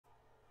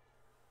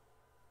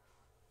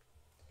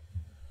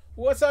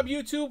What's up,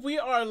 YouTube? We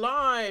are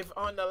live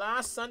on the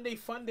last Sunday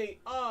Funday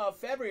of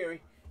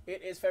February.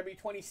 It is February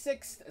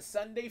 26th,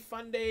 Sunday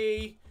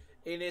Funday.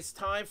 It is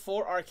time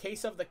for our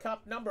Case of the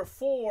Cup number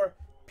 4,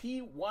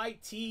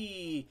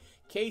 PYT.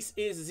 Case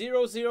is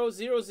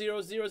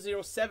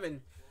 0000007.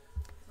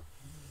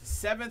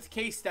 Seventh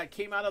case that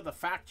came out of the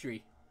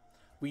factory.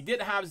 We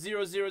did have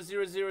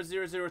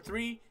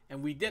 0000003,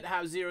 and we did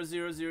have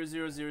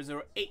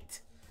 0000008.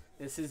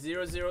 This is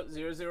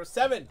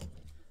 00007.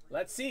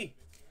 Let's see.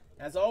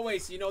 As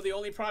always, you know, the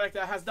only product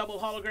that has double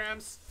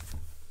holograms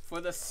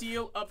for the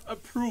seal of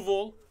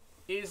approval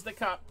is the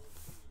cup.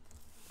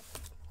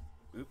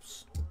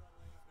 Oops.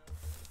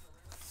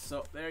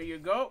 So there you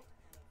go.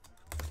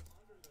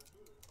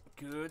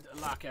 Good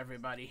luck,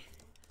 everybody.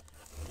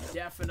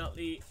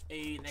 Definitely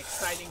an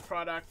exciting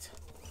product.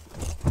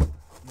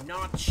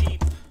 Not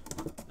cheap.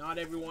 Not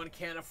everyone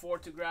can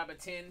afford to grab a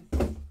tin.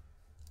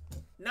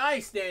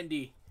 Nice,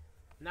 Dandy.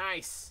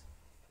 Nice.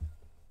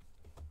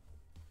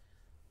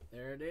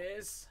 There it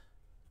is.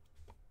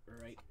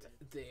 Right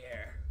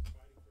there.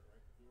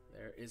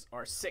 There is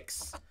our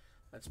 6.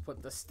 Let's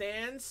put the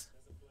stands.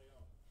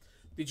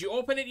 Did you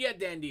open it yet,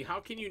 Dandy? How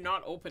can you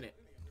not open it?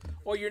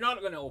 Oh, you're not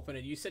going to open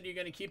it. You said you're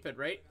going to keep it,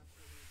 right?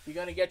 You're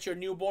going to get your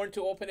newborn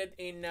to open it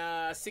in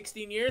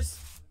 16 years?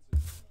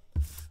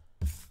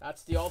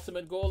 That's the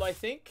ultimate goal, I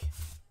think.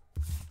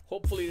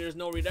 Hopefully there's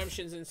no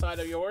redemptions inside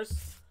of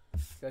yours,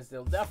 because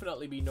they'll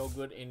definitely be no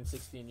good in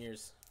 16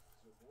 years.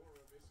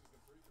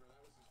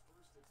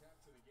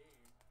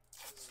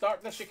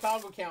 Start the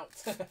Chicago count.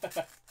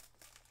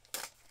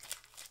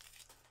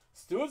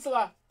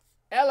 Stutzla.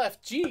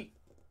 LFG.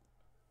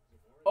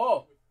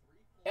 Oh,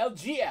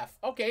 LGF.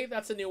 Okay,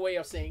 that's a new way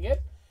of saying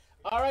it.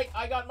 All right,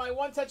 I got my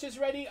one touches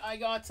ready. I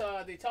got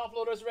the top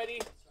loaders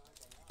ready.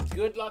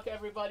 Good luck,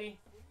 everybody.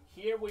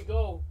 Here we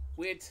go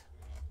with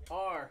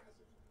our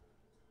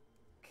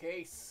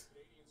case.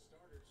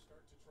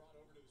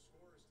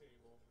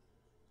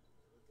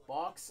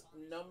 Box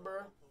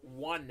number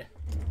 1.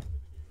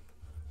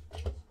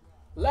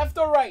 Left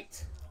or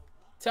right?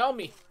 Tell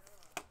me.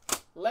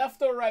 Left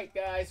or right,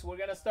 guys? We're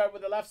going to start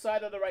with the left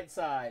side or the right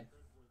side?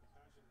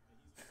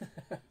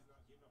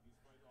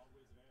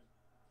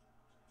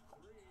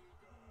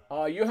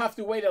 Oh, you have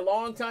to wait a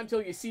long time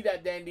till you see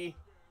that, Dandy.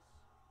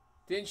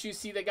 Didn't you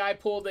see the guy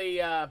pull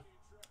the,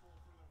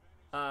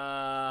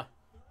 what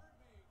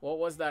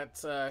was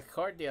that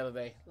card the other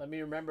day? Let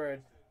me remember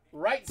it.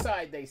 Right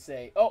side, they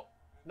say. Oh,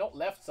 no,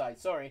 left side,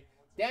 sorry.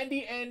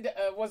 Dandy and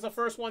was the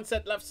first one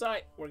set left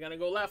side. We're going to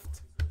go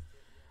left.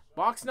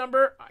 Box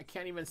number, I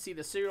can't even see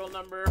the serial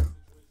number.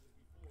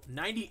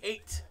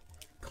 98.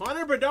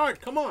 Connor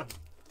Bedard, come on.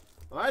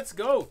 Let's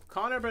go.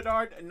 Connor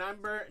Bedard,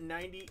 number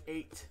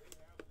 98.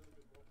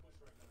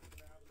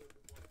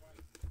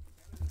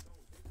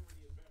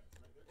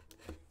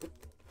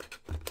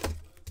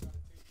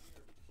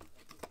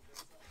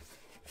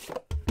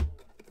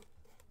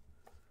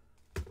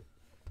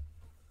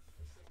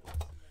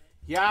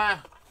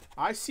 Yeah,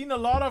 I've seen a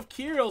lot of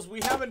Kirils.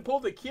 We haven't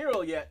pulled the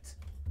Kirill yet.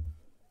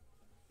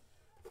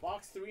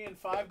 Box 3 and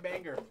 5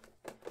 banger.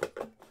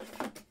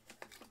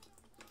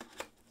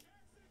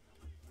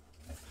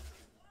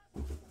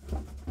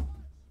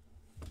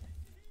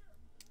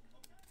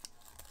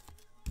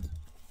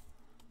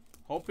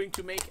 Hoping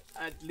to make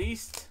at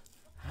least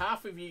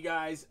half of you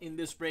guys in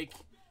this break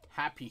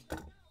happy.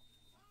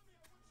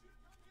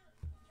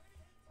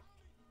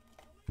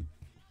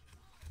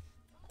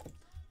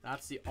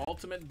 That's the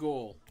ultimate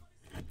goal.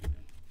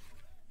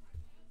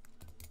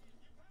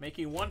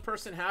 Making one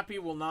person happy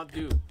will not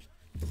do.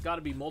 It's got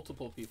to be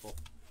multiple people.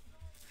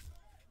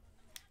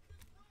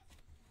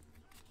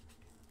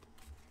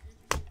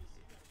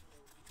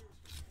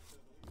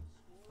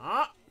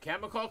 Ah,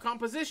 chemical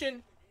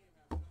composition.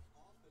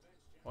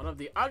 One of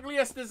the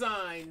ugliest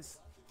designs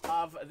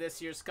of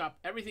this year's cup.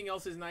 Everything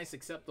else is nice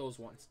except those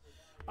ones.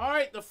 All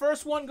right, the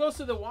first one goes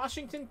to the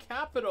Washington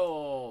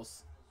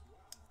Capitals.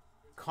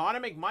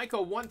 Connor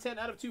McMichael, 110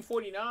 out of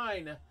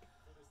 249.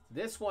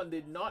 This one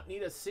did not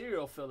need a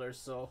serial filler,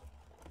 so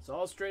it's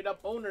all straight up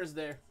owners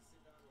there.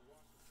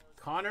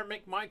 Connor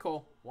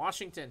McMichael,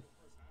 Washington.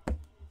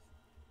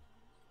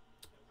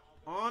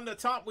 On the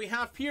top, we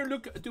have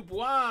Pierre-Luc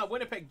Dubois,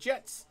 Winnipeg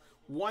Jets,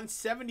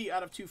 170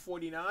 out of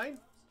 249.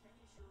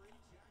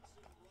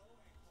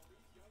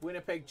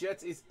 Winnipeg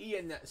Jets is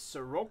Ian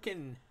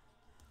Sorokin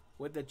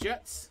with the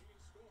Jets.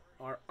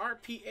 Our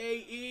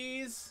RPA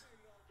is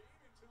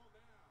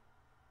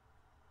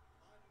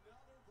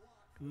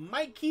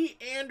Mikey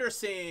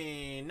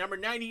Anderson, number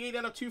 98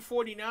 out of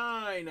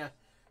 249.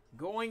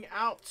 Going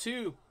out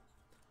to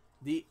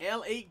the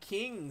LA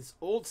Kings,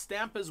 old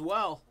stamp as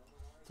well.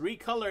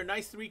 3-color,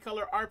 nice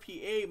 3-color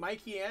RPA,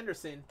 Mikey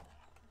Anderson.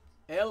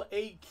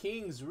 LA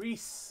Kings,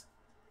 Reese.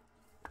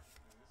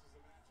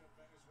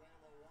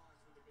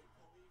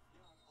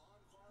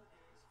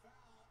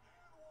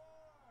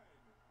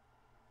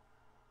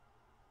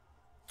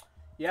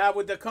 Yeah,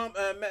 with the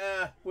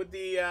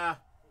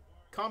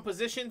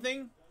composition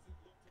thing.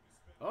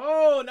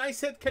 Oh, nice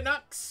hit,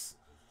 Canucks.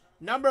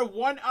 Number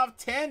 1 of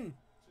 10.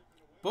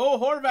 Bo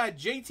Horvat,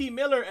 JT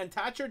Miller, and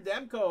Thatcher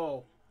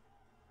Demko.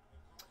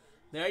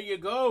 There you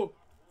go.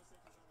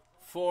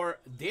 For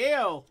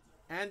Dale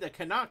and the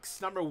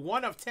Canucks, number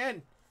 1 of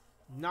 10.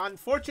 Now,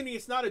 unfortunately,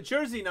 it's not a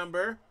jersey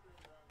number.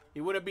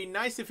 It would have been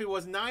nice if it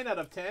was 9 out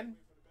of 10.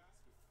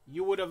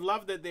 You would have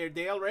loved it there,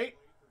 Dale, right?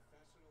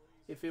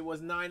 If it was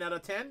 9 out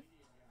of 10.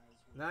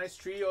 Nice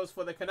trios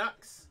for the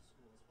Canucks.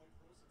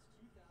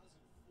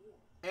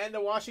 And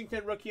the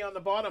Washington rookie on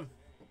the bottom.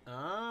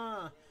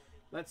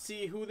 Let's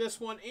see who this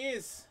one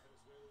is.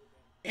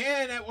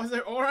 And that was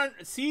their orange.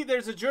 See,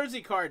 there's a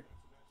jersey card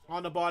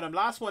on the bottom.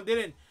 Last one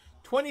didn't.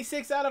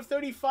 26 out of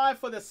 35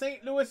 for the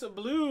St. Louis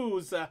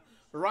Blues.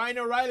 Ryan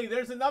O'Reilly.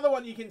 There's another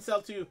one you can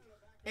sell to,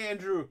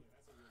 Andrew.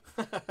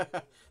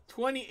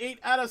 28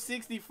 out of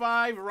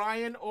 65.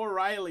 Ryan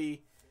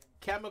O'Reilly.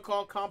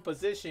 Chemical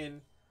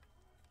composition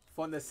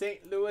from the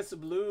St. Louis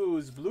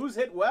Blues. Blues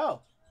hit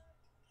well.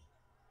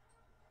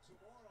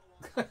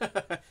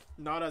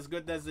 Not as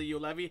good as the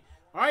Ulevi.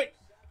 Alright.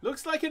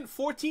 Looks like a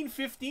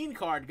 14-15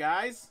 card,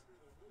 guys.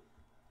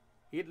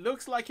 It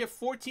looks like a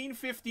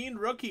 14-15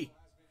 rookie.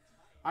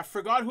 I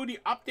forgot who the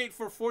update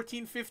for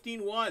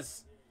 14-15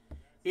 was.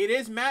 It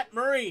is Matt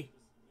Murray.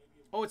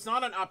 Oh, it's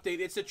not an update.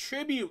 It's a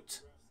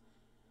tribute.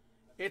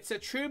 It's a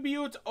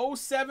tribute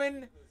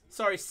 7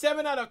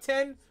 out of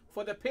 10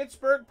 for the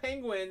Pittsburgh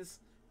Penguins.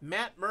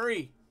 Matt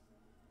Murray.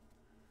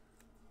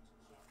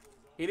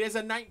 It is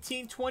a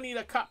 1920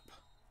 the Cup.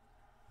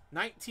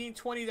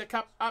 1920 the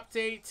Cup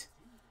update.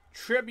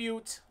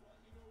 Tribute.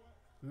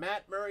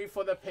 Matt Murray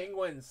for the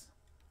Penguins.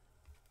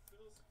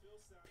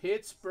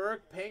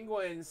 Pittsburgh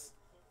Penguins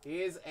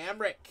is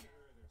Amrick.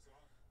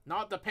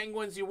 Not the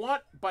Penguins you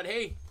want, but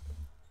hey,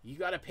 you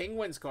got a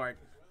Penguins card.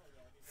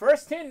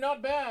 First tin,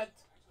 not bad.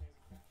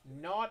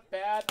 Not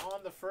bad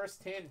on the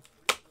first tin.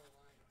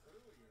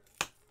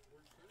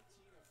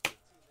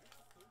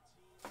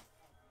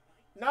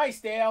 Nice,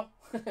 Dale.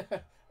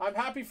 I'm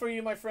happy for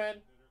you, my friend.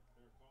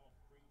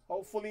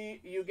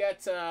 Hopefully you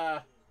get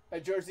a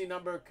jersey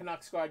number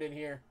Canucks card in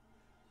here.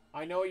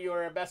 I know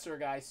you're a Besser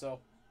guy, so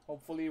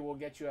hopefully we'll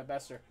get you a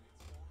Besser.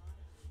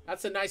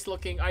 That's a nice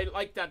looking. I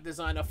like that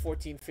design of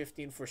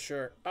 14-15 for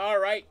sure. All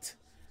right.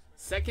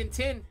 Second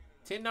tin.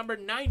 Tin number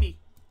 90.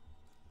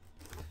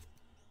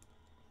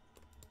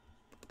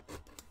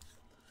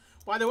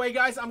 By the way,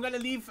 guys, I'm going to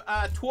leave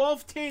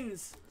 12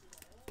 tins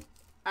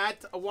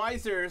at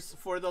Weiser's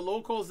for the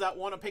locals that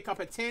want to pick up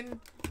a tin.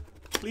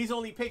 Please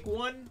only pick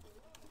one.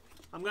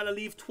 I'm going to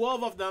leave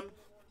 12 of them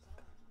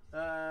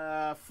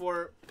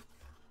for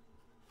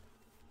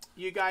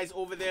you guys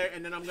over there.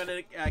 And then I'm going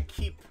to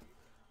keep...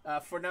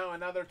 for now,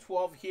 another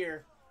 12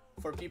 here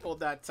for people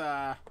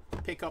that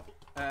pick up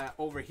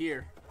over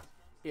here.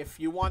 If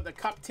you want the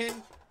cup tin,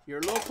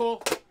 you're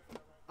local,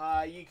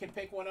 you can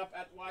pick one up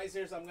at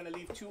Weiser's. I'm going to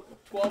leave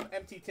 12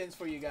 empty tins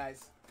for you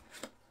guys.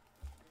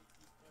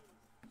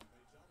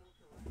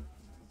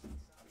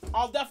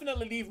 I'll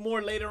definitely leave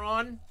more later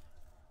on.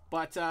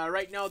 But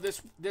right now,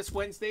 this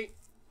Wednesday,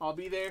 I'll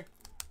be there.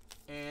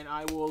 And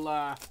I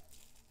will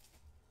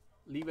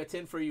leave a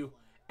tin for you.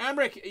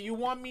 Amrick, you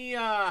want me...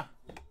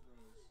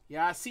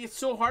 Yeah, see, it's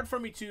so hard for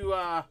me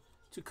to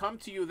come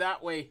to you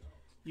that way.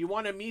 You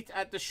want to meet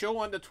at the show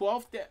on the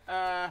 12th,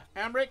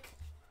 Amrick?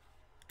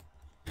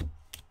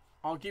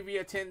 I'll give you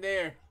a tin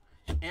there.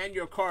 And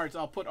your cards.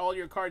 I'll put all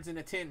your cards in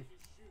a tin.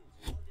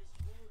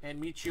 And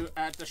meet you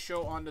at the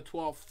show on the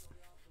 12th.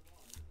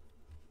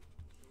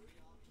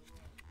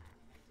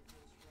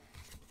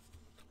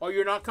 Oh,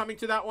 you're not coming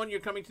to that one? You're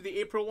coming to the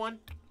April one?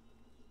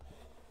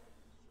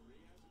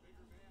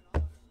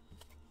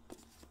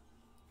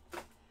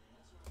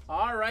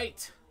 All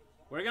right,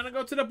 we're going to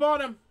go to the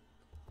bottom.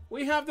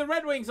 We have the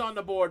Red Wings on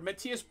the board.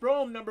 Matthias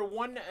Brome, number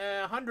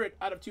 100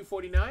 out of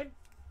 249.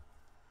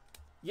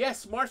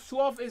 Yes, March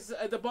 12th is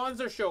the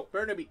Bonzer show,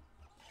 Burnaby.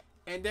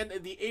 And then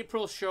the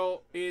April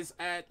show is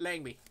at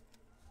Langby.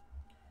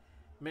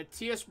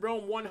 Matthias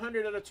Brome,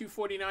 100 out of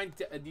 249.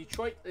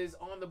 Detroit is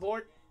on the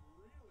board.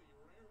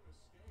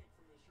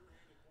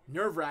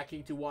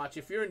 Nerve-wracking to watch.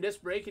 If you're in this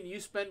break and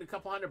you spend a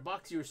couple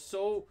 $100, you're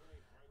so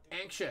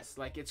anxious.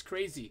 Like, it's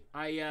crazy.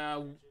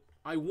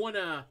 I won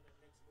a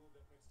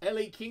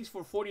LA Kings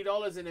for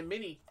 $40 in a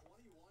mini.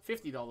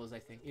 $50, I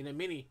think, in a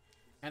mini.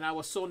 And I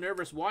was so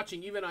nervous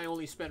watching, even I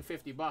only spent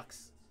 $50.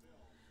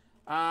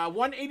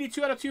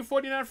 182 out of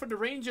 249 for the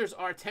Rangers,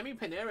 Artemi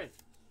Panarin.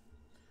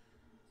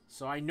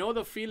 So I know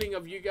the feeling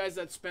of you guys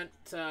that spent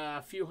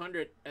a few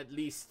hundred at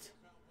least.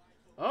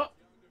 Oh,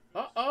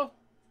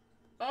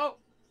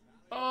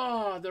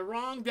 the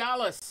wrong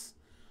Dallas.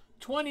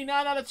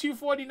 29 out of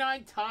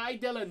 249, Ty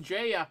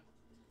Dellandrea.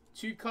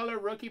 Two-color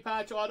rookie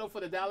patch auto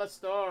for the Dallas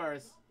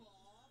Stars.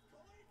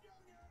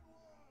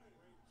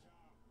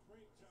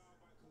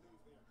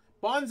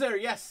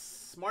 Bonzer,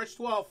 yes. March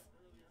 12th.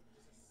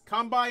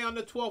 Come by on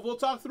the 12th. We'll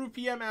talk through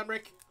PM,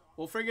 Amrick.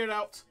 We'll figure it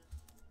out.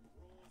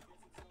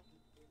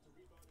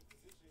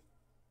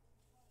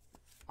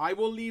 I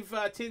will leave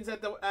tins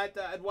at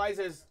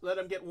Weiser's. Let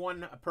them get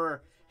one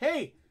per.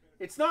 Hey,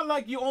 it's not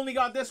like you only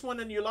got this one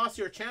and you lost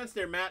your chance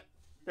there, Matt.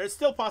 There's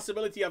still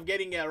possibility of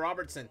getting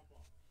Robertson.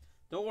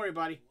 Don't worry,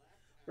 buddy.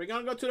 We're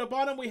going to go to the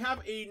bottom. We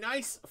have a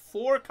nice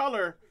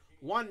 4-color.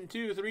 1,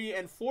 2, 3,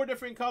 and 4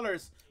 different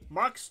colors.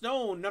 Mark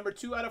Stone, number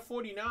 2 out of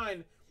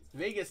 49.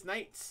 Vegas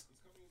Knights.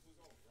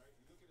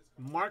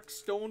 Mark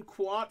Stone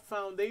Quad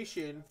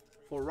Foundation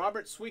for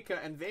Robert Swika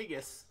and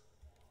Vegas.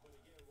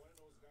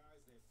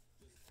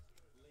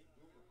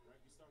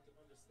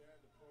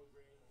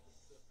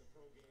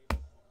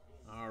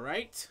 All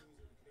right.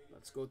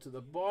 Let's go to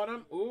the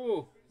bottom.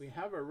 Ooh, we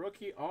have a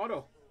rookie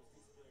auto.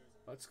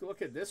 Let's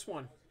look at this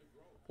one.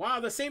 Wow,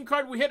 the same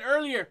card we hit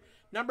earlier.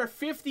 Number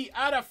 50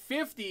 out of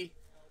 50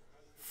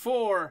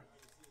 for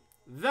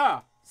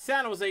the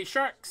San Jose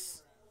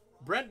Sharks.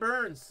 Brent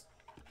Burns.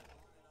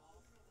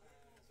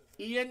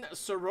 Ian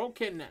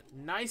Sorokin.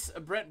 Nice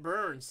Brent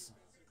Burns.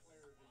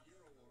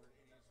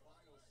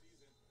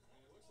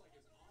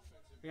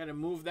 We got to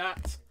move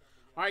that.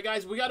 All right,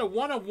 guys, we got a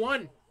 1 of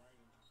 1.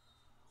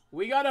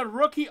 We got a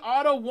rookie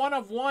auto 1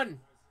 of 1.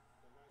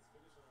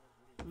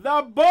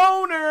 The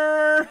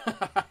boner!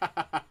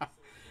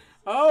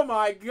 Oh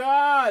my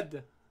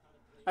God.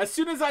 As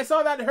soon as I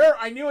saw that hurt,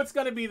 I knew it's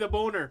going to be the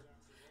boner.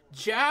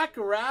 Jack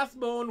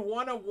Rathbone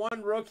 1 of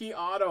 1 rookie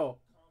auto.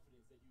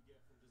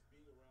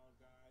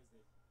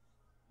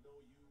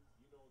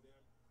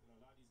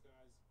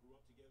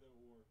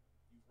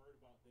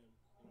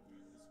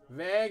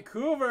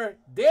 Vancouver,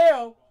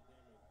 Dale.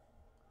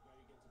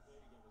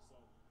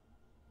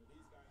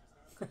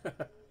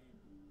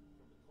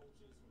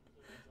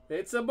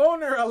 It's a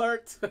boner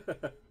alert.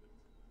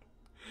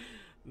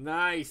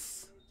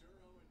 Nice.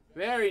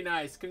 Very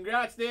nice.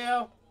 Congrats,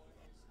 Dale.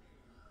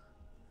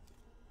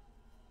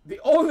 The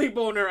only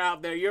boner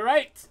out there. You're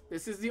right.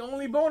 This is the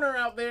only boner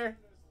out there.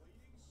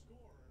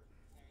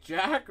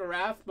 Jack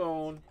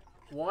Rathbone.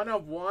 1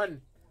 of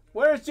 1.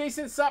 Where's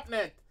Jason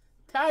Supnet?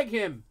 Tag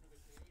him.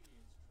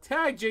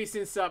 Tag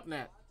Jason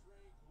Supnet.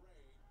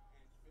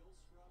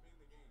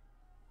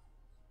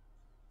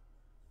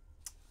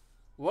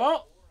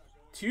 Well,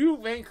 2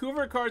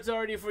 Vancouver cards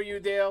already for you,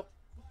 Dale.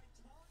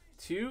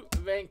 2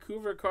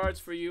 Vancouver cards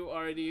for you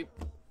already.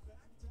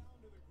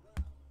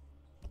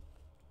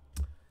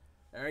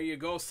 There you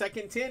go.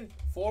 Second tin.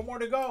 4 more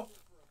to go.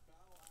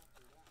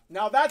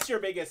 Now that's your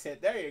biggest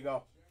hit. There you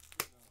go.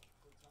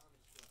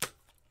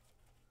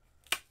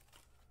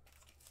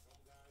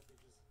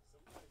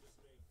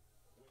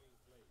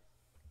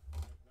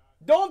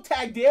 Don't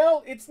tag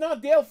Dale. It's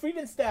not Dale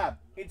Friedenstab.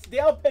 It's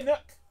Dale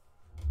Pinnock.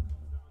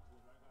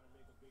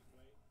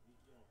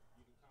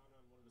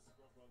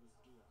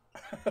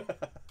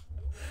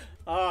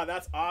 Oh,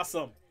 that's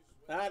awesome.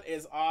 That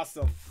is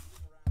awesome.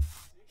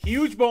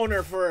 Huge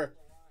boner for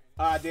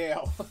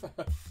Dale.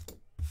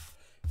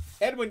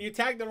 Edwin, you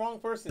tagged the wrong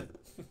person.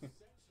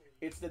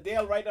 It's the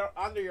Dale right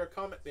under your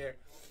comment there.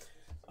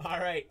 All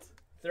right.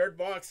 3rd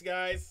box,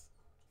 guys.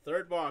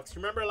 3rd box.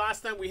 Remember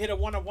last time we hit a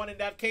 1 of 1 in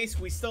that case?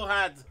 We still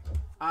had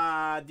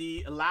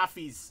the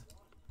Laffies.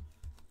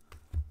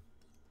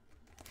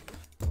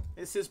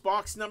 This is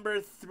box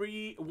number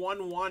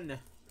 311.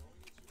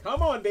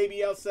 Come on,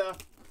 baby Elsa.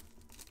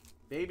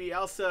 Baby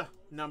Elsa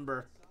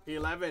number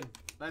 11.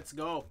 Let's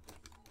go.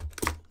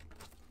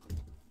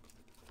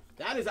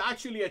 That is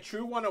actually a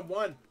true 1 of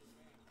 1.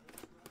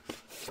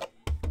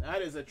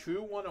 That is a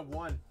true 1 of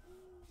 1.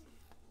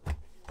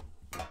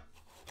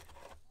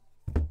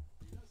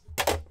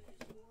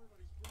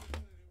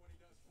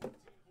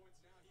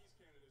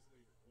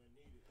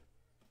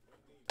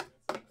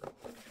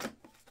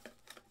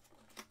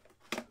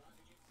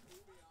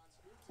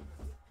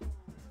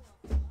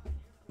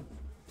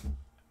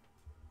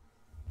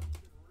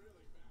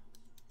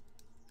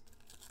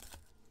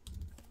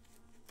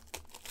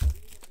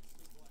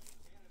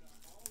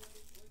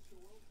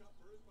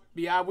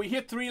 Yeah, we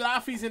hit 3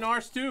 Laffies in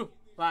ours too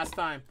last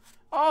time.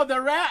 Oh,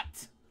 the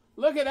rat.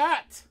 Look at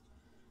that.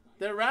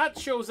 The rat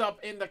shows up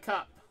in the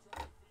cup.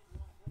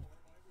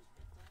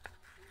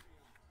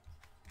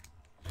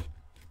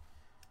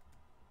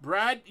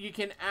 Brad, you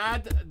can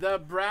add the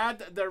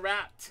Brad the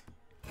Rat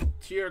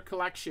to your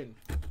collection.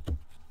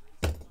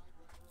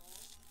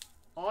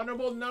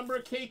 Honorable number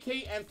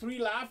KK and 3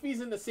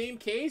 Laffies in the same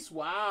case?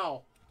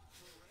 Wow.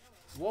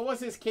 What was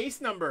his case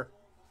number?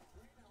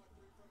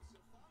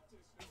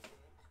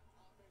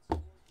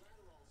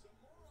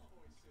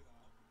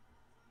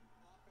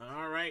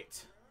 All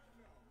right.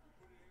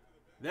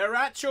 The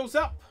Rat shows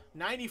up.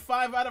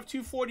 95 out of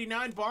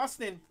 249,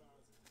 Boston.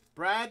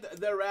 Brad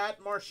the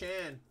Rat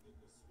Marchand.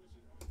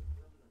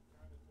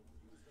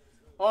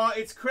 Oh,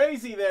 it's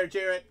crazy there,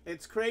 Jarrett.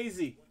 It's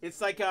crazy. It's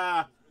like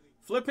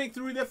flipping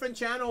through different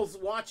channels,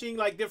 watching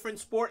like different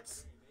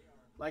sports.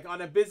 Like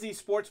on a busy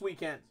sports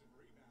weekend.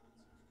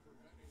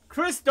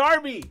 Chris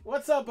Darby.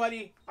 What's up,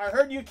 buddy? I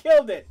heard you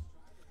killed it.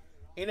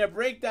 In a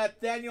break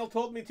that Daniel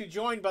told me to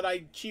join, but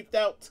I cheaped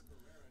out.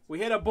 We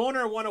hit a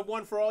boner 1 of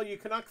 1 for all you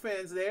Canuck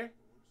fans there.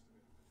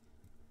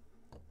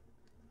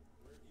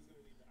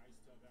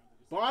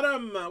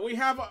 Bottom, we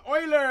have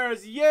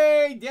Oilers.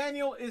 Yay!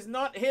 Daniel is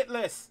not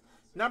hitless.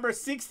 Number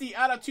 60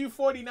 out of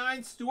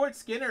 249, Stuart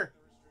Skinner.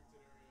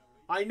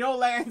 I know,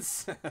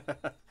 Lance.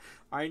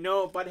 I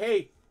know, but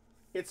hey,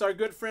 it's our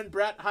good friend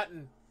Brett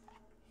Hutton.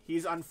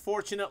 He's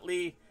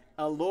unfortunately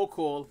a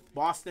local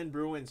Boston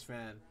Bruins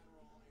fan.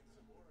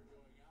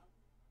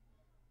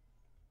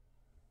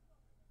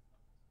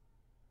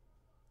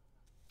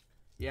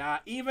 Yeah,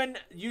 even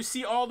you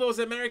see all those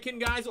American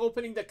guys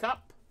opening the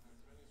cup.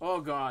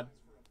 Oh, God.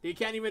 They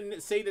can't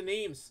even say the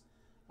names.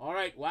 All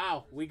right,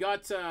 wow. We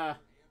got, well,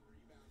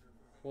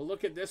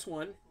 look at this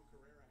one.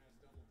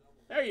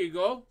 There you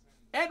go.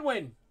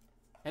 Edwin.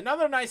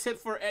 Another nice hit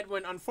for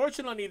Edwin.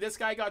 Unfortunately, this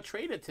guy got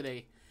traded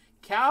today.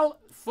 Cal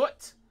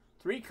Foot.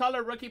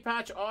 3-color rookie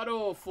patch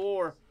auto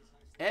for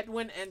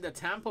Edwin and the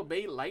Tampa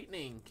Bay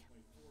Lightning.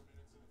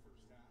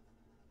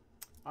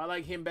 I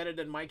like him better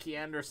than Mikey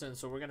Anderson,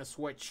 so we're going to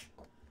switch.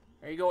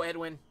 There you go,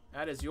 Edwin.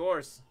 That is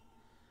yours.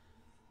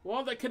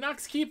 Well, the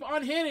Canucks keep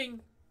on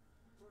hitting.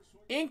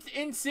 Inked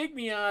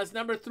insignias,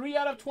 number 3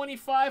 out of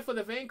 25 for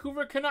the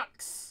Vancouver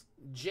Canucks.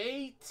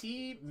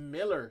 J.T.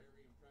 Miller.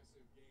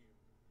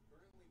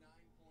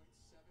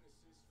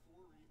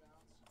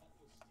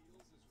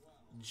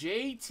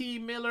 J.T.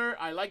 Miller.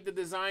 I like the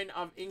design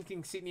of inked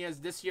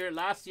insignias this year.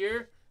 Last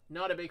year,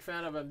 not a big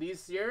fan of them.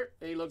 This year,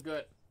 they look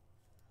good.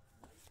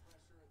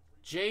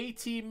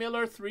 J.T.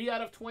 Miller, 3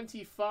 out of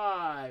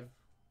 25.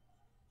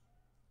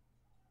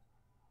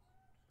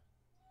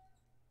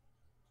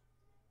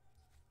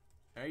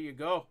 There you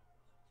go.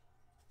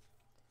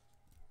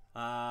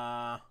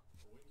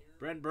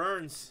 Brent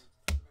Burns.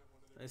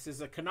 This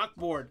is a Canuck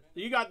board.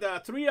 You got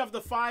the 3 of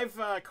the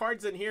 5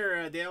 cards in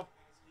here, Dale.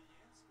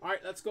 All right,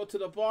 let's go to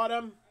the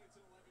bottom.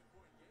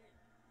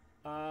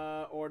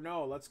 Or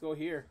no, let's go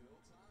here.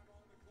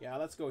 Yeah,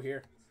 let's go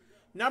here.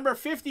 Number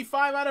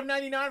 55 out of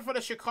 99 for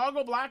the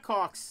Chicago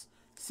Blackhawks.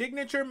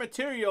 Signature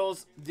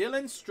materials,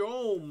 Dylan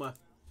Strome.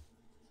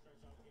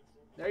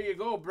 There you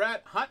go,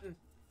 Brett Hutton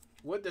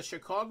with the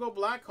Chicago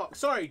Blackhawks.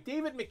 Sorry,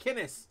 David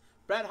McInnes.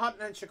 Brett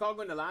Hutton and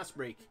Chicago in the last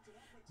break.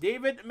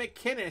 David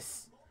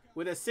McInnes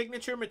with the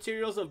signature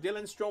materials of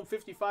Dylan Strome,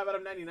 55 out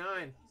of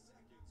 99.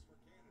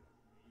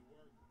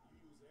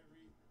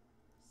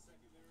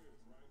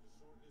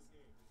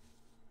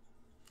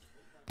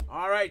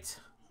 All right,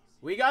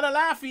 we got a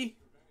Laffy.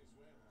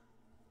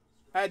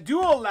 A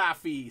dual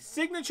Laffy.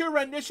 Signature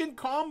rendition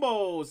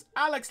combos.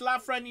 Alex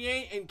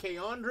Lafreniere and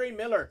Keandre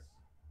Miller.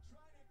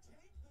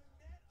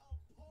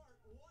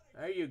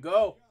 There you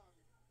go.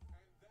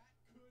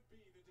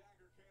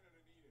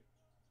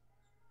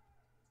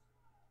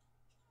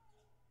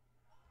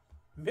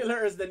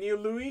 Miller is the new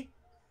Louis.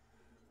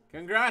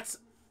 Congrats,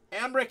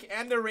 Ambrick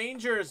and the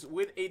Rangers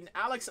with an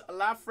Alex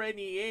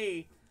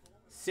Lafreniere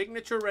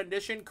signature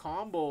rendition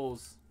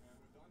combos.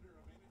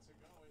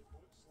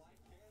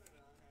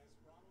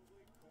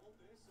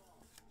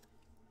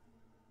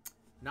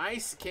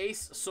 Nice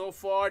case so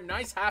far.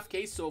 Nice half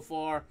case so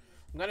far.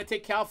 I'm gonna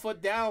take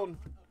Calfoot down.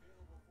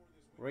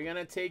 We're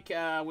gonna take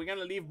we're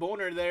gonna leave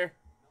Boner there.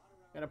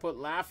 Gonna put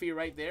Laffy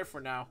right there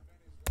for now.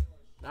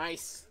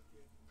 Nice.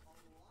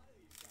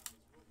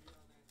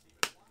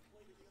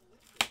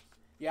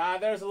 Yeah,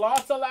 there's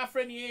lots of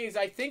Lafrenieres.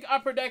 I think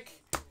Upper Deck,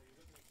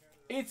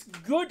 it's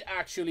good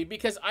actually,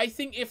 because I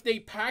think if they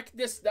packed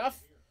this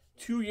stuff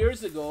 2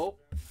 years ago,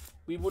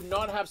 we would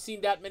not have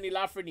seen that many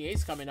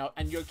Lafrenieres coming out,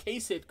 and your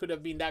case hit could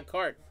have been that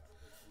card.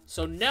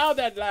 So now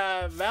that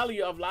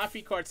value of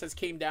Laffy cards has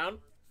came down,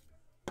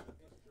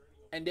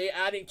 and they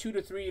adding 2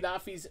 to 3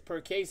 Laffies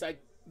per case, I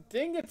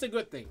think it's a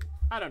good thing.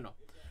 I don't know.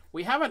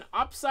 We have an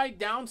upside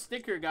down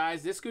sticker,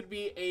 guys. This could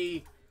be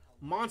a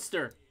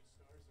monster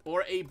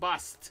or a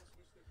bust.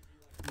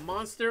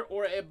 Monster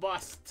or a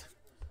bust.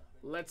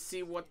 Let's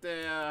see what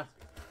the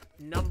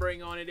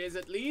numbering on it is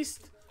at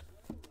least.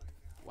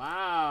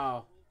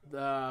 Wow.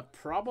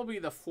 Probably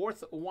the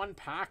 4th one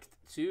packed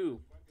too.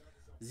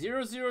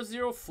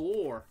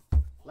 0004.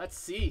 Let's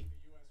see.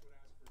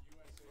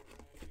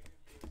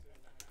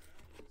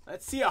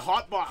 Let's see a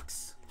hot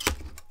box.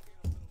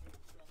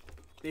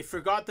 They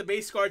forgot the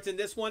base cards in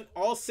this one.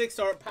 All 6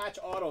 are patch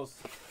autos.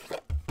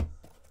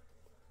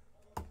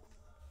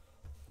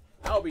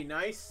 That'll be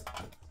nice.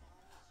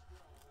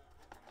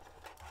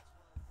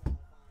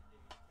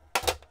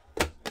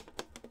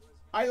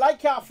 I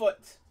like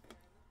Calfoot.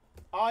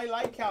 I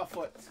like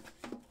Calfoot.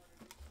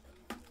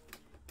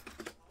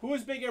 Who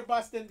is bigger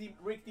bust than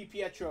Rick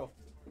DiPietro?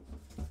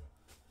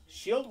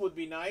 Shield would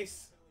be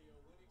nice.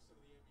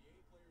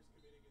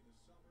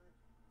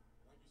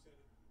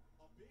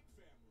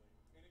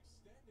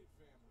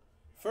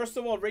 First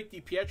of all, Rick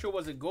DiPietro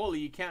was a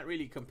goalie. You can't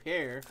really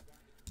compare.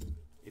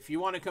 If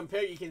you want to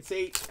compare, you can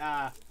say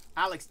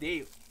Alex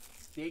Daigle?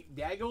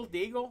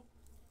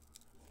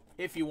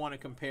 If you want to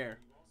compare.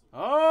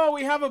 Oh,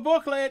 we have a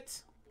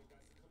booklet.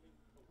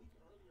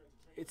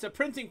 It's a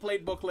printing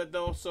plate booklet,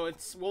 though, so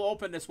we'll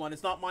open this one.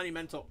 It's not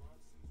Monumental.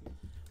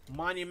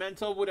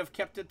 Monumental would have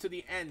kept it to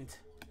the end.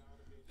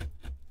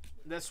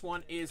 This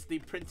one is the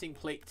printing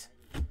plate.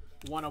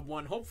 1 of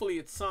 1. Hopefully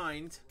it's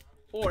signed,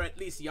 or at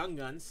least Young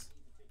Guns.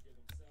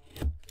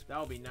 That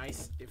would be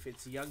nice if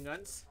it's Young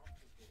Guns.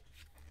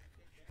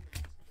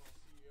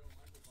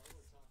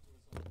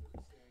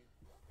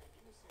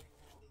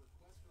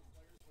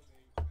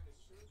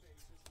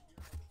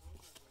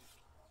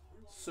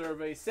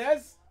 survey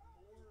says.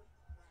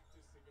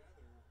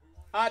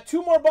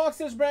 2 more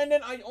boxes,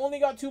 Brandon. I only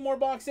got 2 more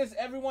boxes.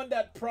 Everyone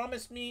that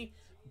promised me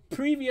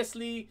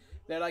previously,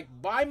 they're like,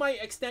 buy my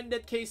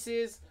extended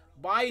cases,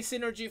 buy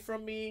Synergy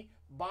from me,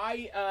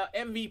 buy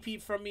MVP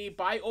from me,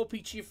 buy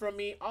OPG from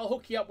me. I'll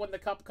hook you up when the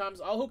cup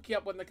comes. I'll hook you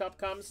up when the cup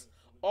comes.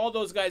 All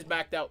those guys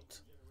backed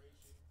out.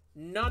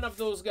 None of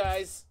those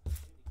guys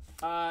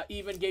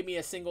even gave me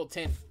a single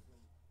tin.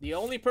 The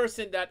only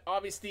person that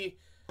obviously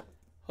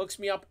hooks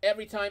me up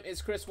every time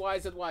is Chris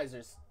Wise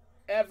Advisors.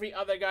 Every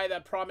other guy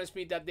that promised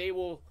me that they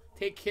will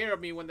take care of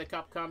me when the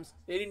cup comes,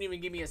 they didn't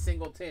even give me a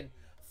single tin.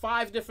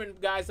 5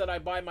 different guys that I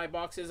buy my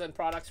boxes and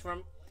products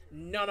from,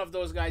 none of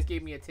those guys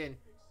gave me a tin,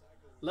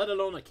 let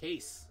alone a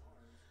case.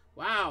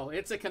 Wow,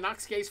 it's a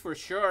Canucks case for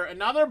sure.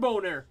 Another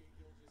boner.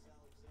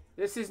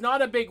 This is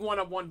not a big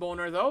 1-of-1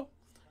 boner, though.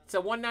 It's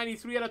a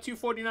 193 out of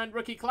 249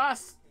 rookie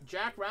class.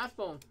 Jack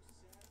Rathbone.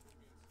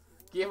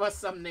 Give us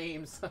some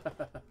names.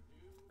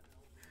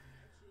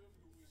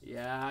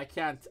 Yeah, I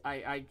can't.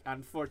 I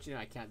unfortunately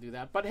I can't do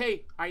that. But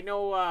hey, I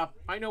know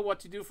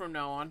what to do from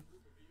now on.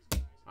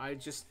 I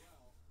just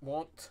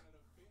won't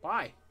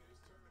buy.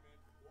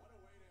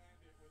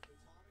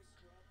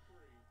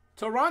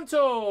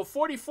 Toronto,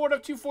 44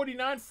 of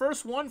 249.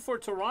 First one for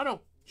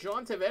Toronto.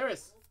 John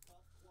Tavares.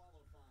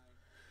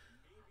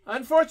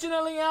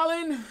 Unfortunately,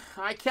 Alan,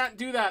 I can't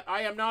do that.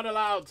 I am not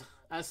allowed.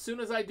 As soon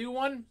as I do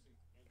one,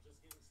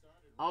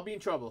 I'll be in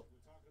trouble.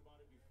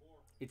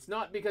 It's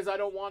not because I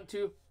don't want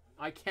to.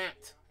 I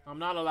can't. I'm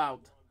not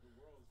allowed.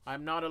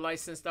 I'm not a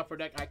licensed upper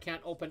deck. I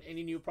can't open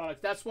any new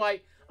products. That's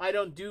why I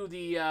don't do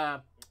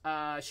the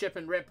ship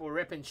and rip or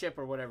rip and ship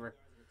or whatever.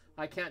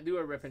 I can't do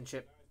a rip and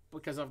ship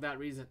because of that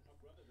reason.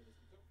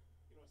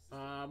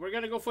 We're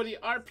going to go for the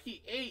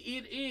RPA.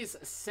 It is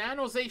San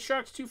Jose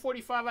Sharks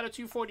 245 out of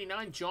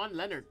 249. John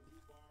Leonard.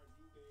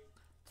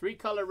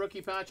 3-color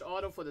rookie patch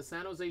auto for the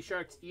San Jose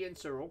Sharks. Ian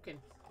Sorokin.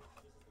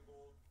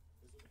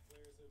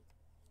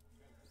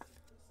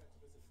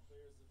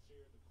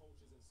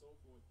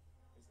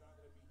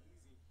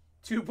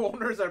 Two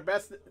boners are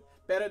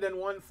better than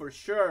one for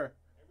sure.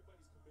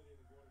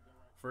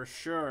 For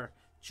sure.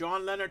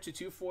 John Leonard to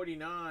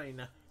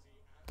 249.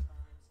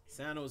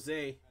 San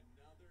Jose.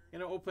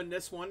 Gonna open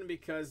this one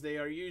because they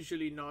are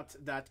usually not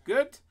that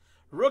good.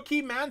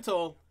 Rookie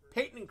mantle.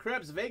 Peyton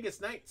Krebs, Vegas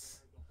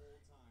Knights.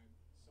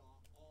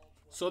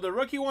 So the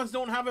rookie ones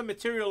don't have a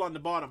material on the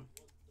bottom.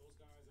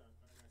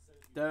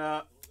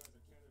 The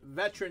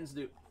veterans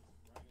do.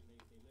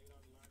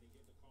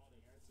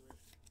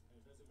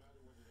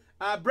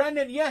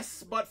 Brendan,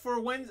 yes, but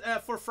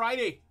for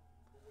Friday,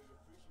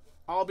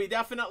 I'll be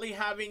definitely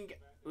having,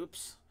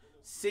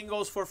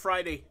 singles for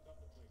Friday.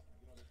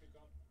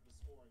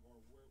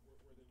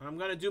 I'm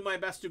going to do my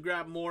best to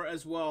grab more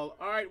as well.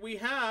 All right, we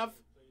have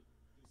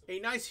a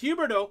nice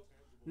Huberdeau,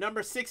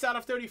 number 6 out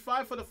of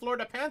 35 for the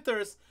Florida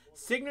Panthers.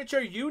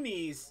 Signature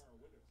unis,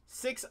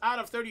 6 out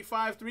of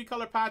 35,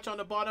 3-color patch on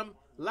the bottom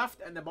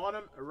left and the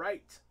bottom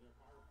right.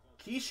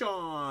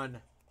 Keyshawn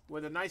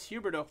with a nice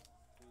Huberdeau.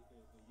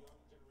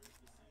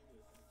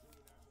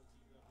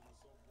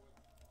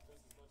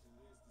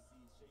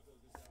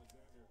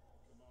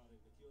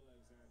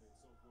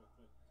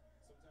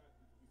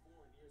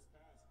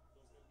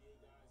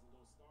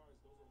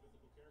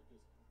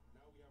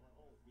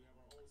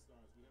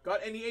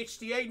 Got any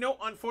HTA? No,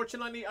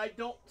 unfortunately I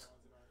don't.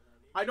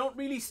 I don't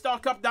really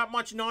stock up that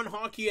much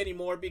non-hockey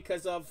anymore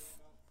because of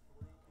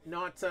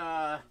not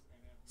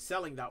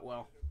selling that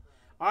well.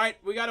 All right,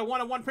 we got a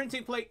 1-of-1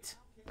 printing plate.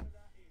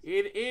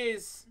 It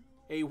is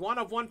a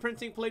 1-of-1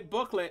 printing plate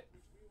booklet.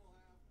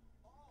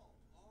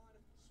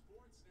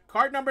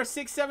 Card number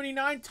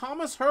 679,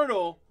 Thomas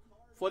Hertl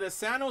for the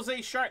San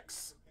Jose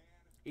Sharks.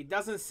 It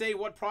doesn't say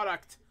what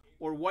product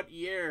or what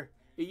year.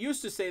 It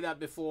used to say that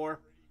before.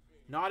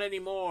 Not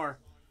anymore.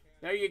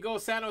 There you go,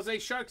 San Jose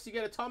Sharks. You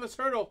get a Thomas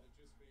Hertl.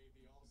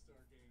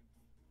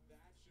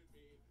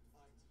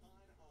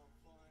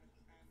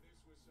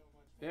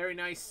 Very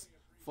nice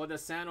for the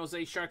San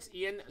Jose Sharks.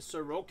 Ian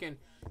Sorokin.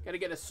 Got to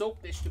get a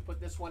soap dish to put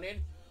this one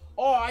in.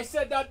 Oh, I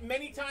said that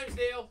many times,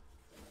 Dale.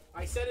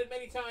 I said it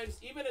many times.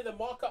 Even in the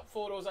mock-up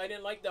photos, I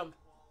didn't like them.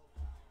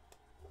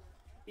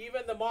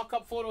 Even the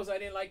mock-up photos, I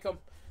didn't like them.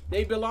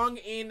 They belong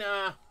in,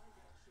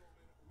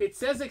 it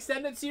says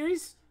extended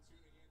series.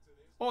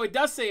 Oh, it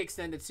does say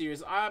extended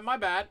series. My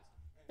bad.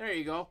 There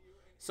you go.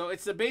 So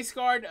it's the base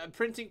card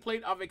printing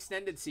plate of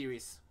extended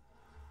series.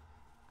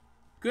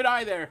 Good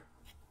eye there.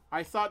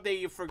 I thought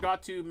they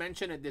forgot to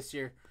mention it this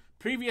year.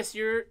 Previous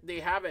year, they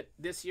have it.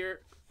 This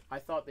year, I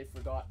thought they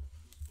forgot.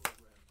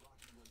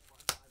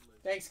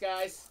 Thanks,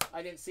 guys.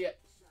 I didn't see it.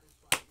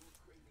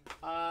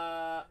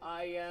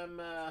 I am...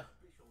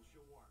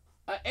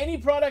 any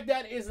product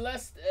that is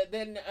less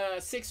than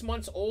 6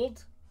 months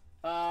old,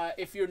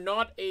 if you're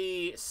not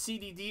a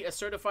CDD, a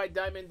certified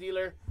diamond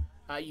dealer,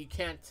 you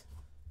can't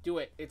do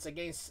it. It's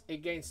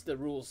against the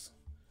rules.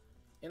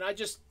 And I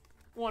just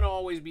want to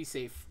always be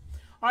safe.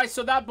 All right,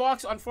 so that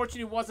box,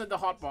 unfortunately, wasn't the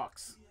hot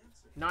box.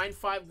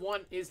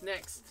 951 is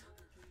next.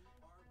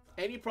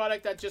 Any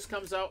product that just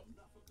comes out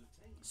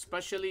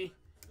especially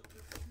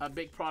a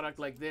big product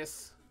like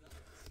this.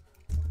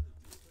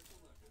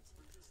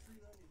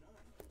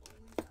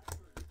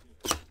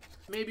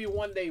 Maybe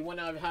one day when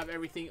I have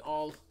everything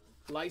all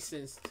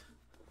licensed,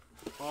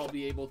 I'll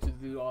be able to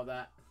do all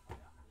that.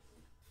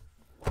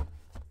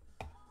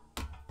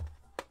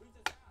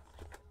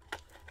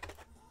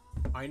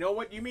 I know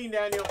what you mean,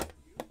 Daniel.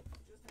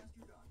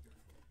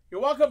 You're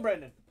welcome,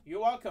 Brendan.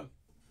 You're welcome.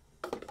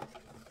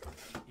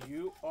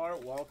 You are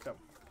welcome.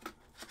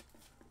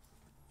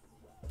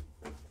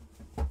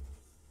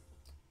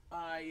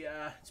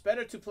 It's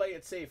better to play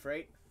it safe,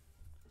 right?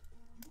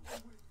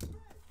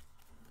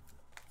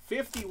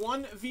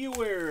 51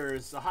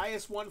 viewers. The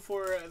highest one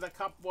for the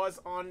cup was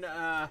on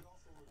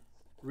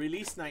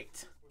release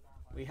night.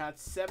 We had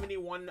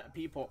 71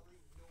 people.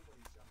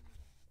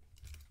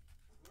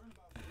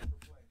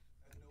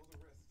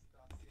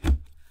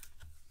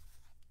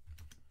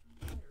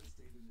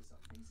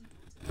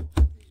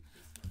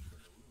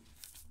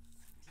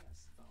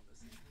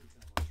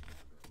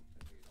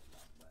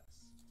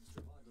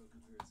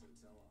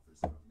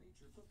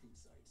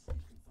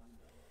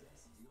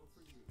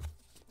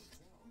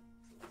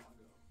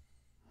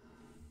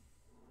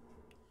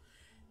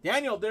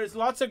 Daniel, there's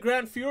lots of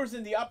Grand Fears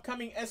in the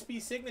upcoming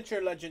SP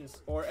Signature Legends,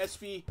 or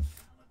SP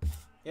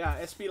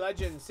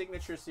Legends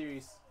Signature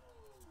Series.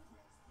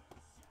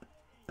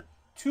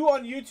 2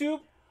 on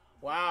YouTube.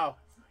 Wow.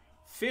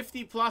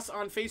 50 plus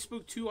on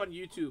Facebook, 2 on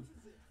YouTube.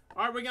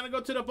 All right, we're going to go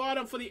to the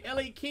bottom for the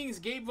LA Kings.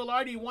 Gabe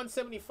Velarde,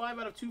 175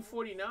 out of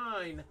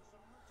 249.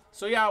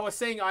 So, yeah, I was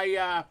saying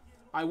I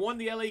won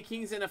the LA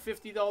Kings in a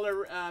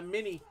 $50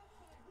 mini.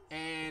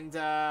 And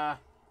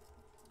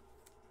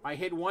I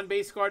hit one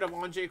base card of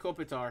Anze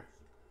Kopitar.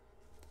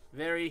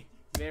 Very,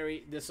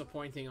 very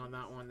disappointing on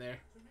that one there.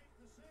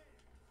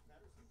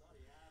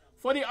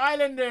 For the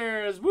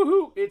Islanders,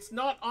 woohoo! It's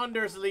not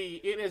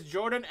Undersley. It is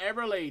Jordan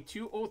Eberle,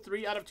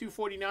 203 out of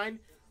 249,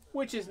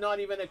 which is not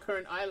even a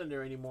current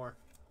Islander anymore.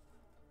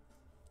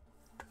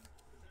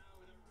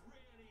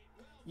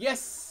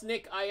 Yes,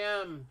 Nick, I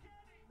am.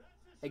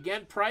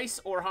 Again, price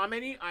or how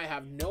many? I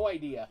have no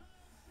idea.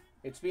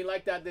 It's been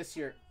like that this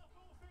year.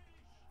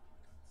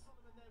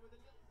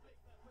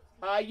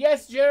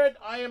 Yes, Jared,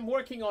 I am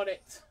working on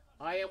it.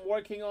 I am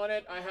working on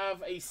it. I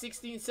have a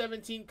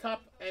 16-17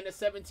 cup and a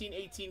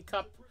 17-18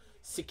 cup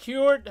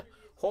secured.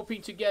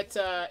 Hoping to get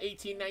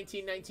 18,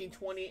 19, 19,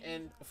 20,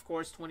 and, of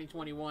course,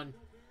 2021.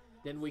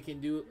 Then we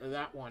can do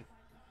that one.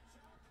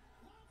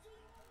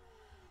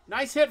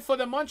 Nice hit for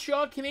the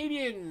Montreal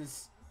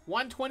Canadiens.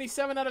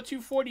 127 out of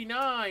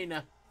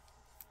 249.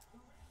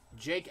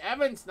 Jake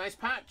Evans, nice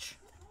patch.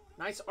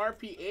 Nice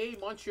RPA,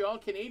 Montreal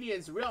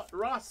Canadiens.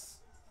 Ross.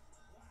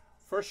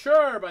 For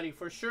sure, buddy,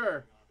 for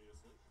sure.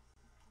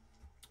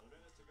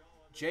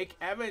 Jake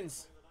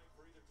Evans.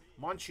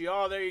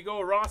 Montreal, there you go,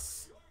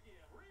 Ross.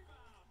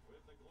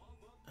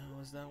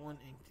 Was that one?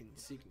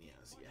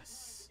 Insignias,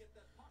 yes.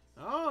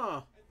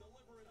 Oh.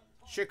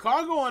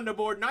 Chicago on the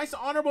board. Nice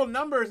honorable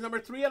numbers. Number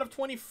 3 out of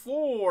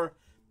 24.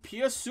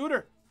 Pia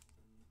Suter.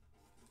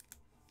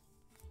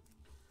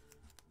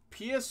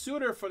 Pia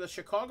Suter for the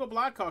Chicago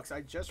Blackhawks. I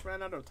just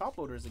ran out of top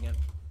loaders again.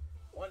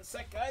 One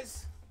sec,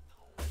 guys.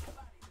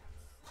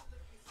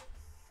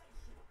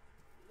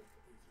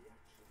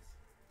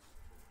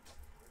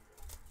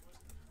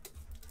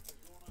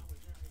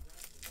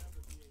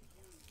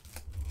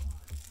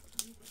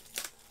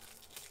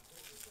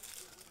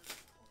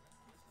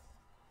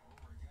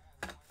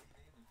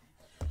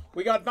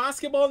 We got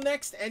basketball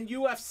next and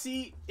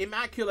UFC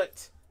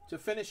Immaculate to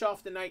finish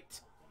off the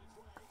night.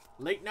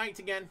 Late night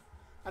again.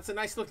 That's a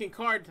nice looking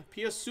card.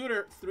 Pia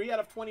Suter, 3 out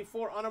of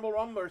 24 honorable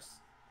numbers.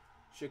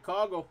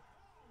 Chicago.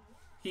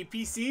 He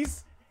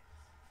PCs.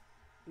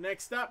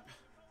 Next up.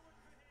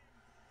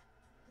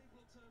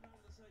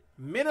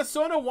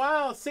 Minnesota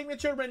Wild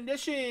signature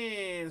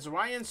renditions.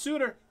 Ryan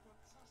Suter.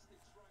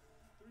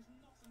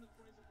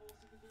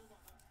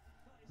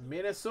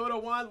 Minnesota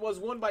Wild was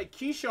won by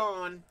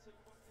Keyshawn.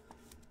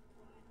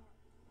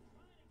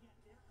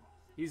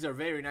 These are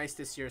very nice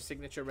this year,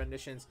 signature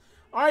renditions.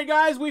 All right,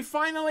 guys, we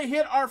finally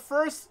hit our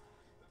first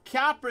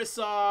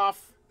Kaprizov.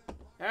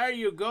 There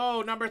you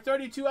go. Number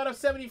 32 out of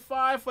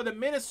 75 for the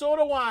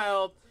Minnesota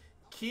Wild.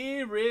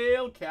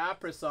 Kirill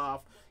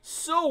Kaprizov.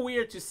 So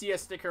weird to see a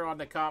sticker on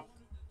the cup.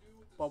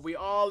 But we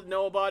all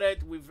know about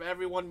it.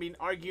 Everyone been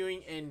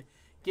arguing and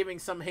giving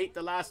some hate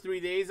the last 3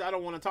 days. I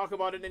don't want to talk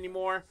about it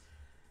anymore.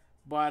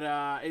 But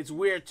it's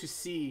weird to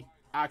see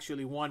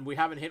actually one. We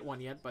haven't hit one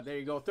yet, but there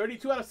you go.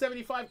 32 out of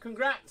 75.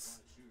 Congrats.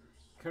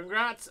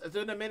 Congrats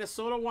to the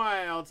Minnesota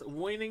Wild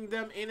winning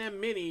them in a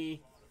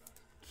mini.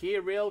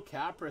 Kirill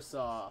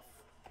Kaprizov.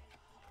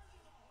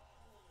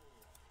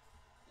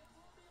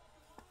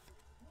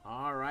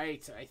 All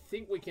right. I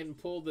think we can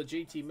pull the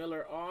JT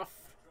Miller off.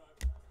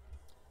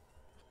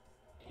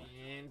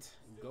 And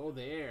go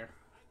there.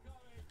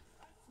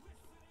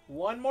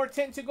 One more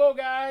 10 to go,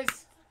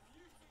 guys.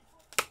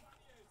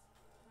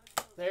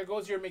 There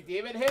goes your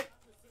McDavid hit.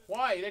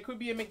 Why? There could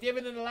be a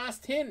McDavid in the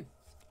last 10.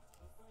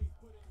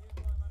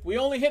 We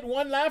only hit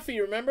one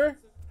Laffy, remember?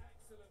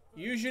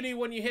 Usually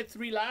when you hit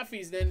 3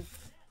 Laffies, then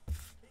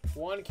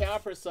 1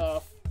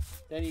 Kaprizov,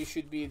 then you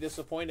should be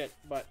disappointed.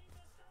 But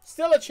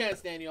still a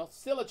chance, Daniel.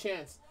 Still a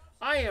chance.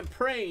 I am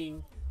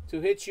praying to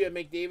hit you a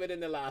McDavid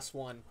in the last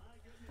one.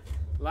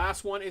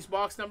 Last one is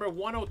box number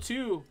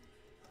 102.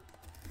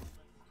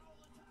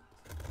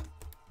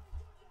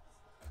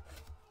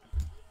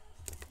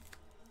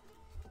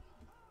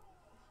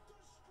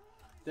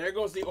 There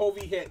goes the OV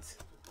hit.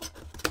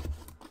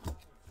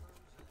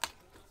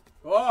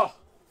 Oh,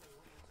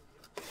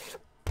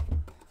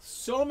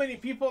 so many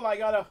people. I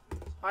gotta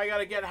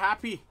get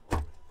happy.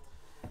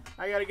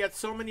 I gotta get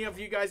so many of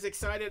you guys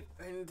excited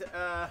and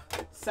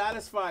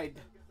satisfied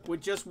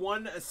with just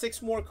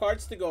 6 more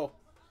cards to go.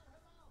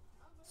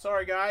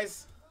 Sorry,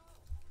 guys.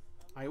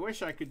 I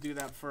wish I could do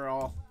that for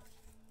all.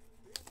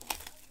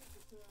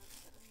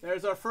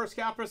 There's our first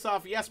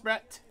Kaprizov. Yes,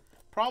 Brett.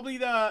 Probably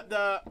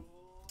the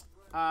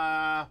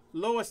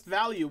lowest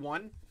value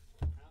one,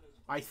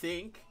 I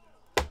think.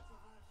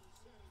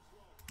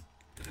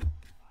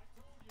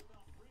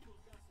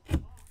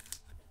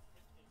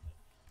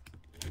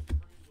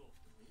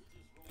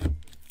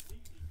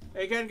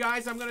 Again,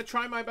 guys, I'm going to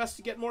try my best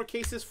to get more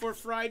cases for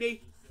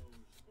Friday.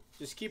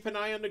 Just keep an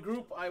eye on the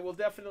group. I will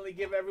definitely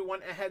give everyone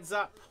a heads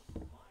up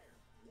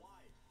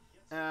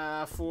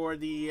for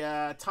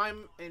the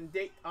time and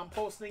date I'm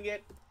posting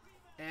it.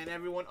 And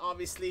everyone,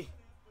 obviously,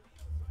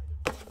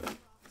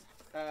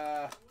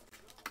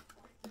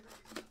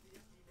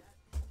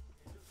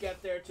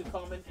 get there to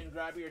comment and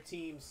grab your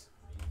teams.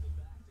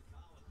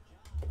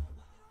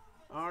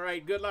 All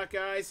right, good luck,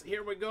 guys.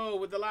 Here we go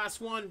with the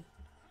last one.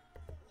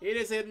 It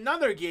is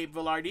another Gabe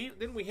Vilardi.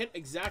 Didn't we hit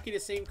exactly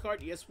the same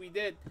card? Yes, we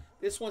did.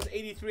 This one's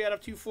 83 out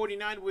of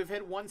 249. We've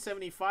hit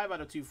 175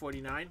 out of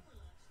 249.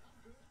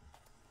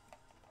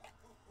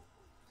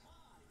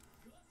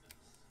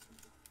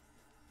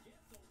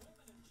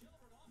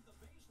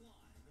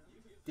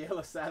 Dale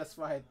is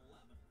satisfied.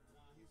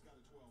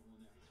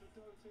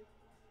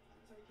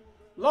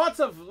 Lots.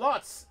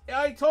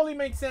 It totally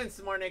makes sense,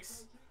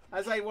 Marnix.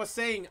 As I was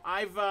saying,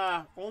 I've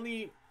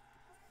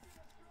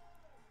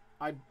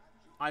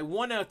I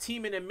won a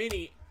team in a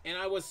mini, and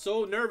I was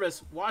so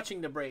nervous watching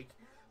the break.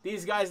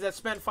 These guys that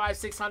spent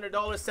 $500, $600,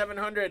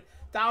 $700,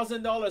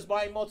 $1,000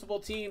 buying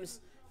multiple teams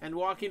and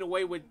walking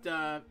away with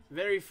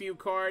very few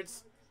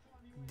cards,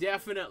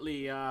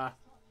 definitely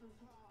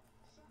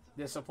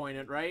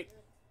disappointed, right?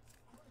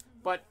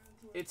 But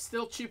it's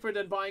still cheaper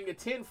than buying a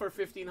tin for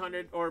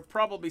 $1,500 or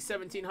probably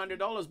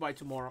 $1,700 by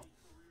tomorrow.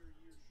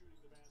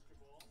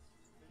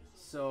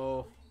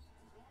 So,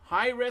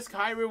 high risk,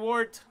 high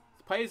reward.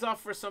 Pays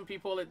off for some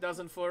people, it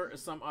doesn't for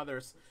some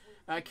others.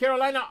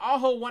 Carolina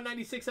Aho,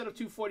 196 out of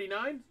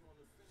 249.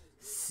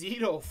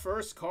 Cito,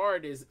 first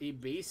card is a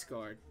base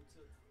card.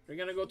 We're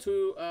going to go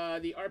to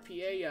the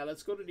RPA. Yeah,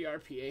 let's go to the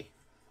RPA.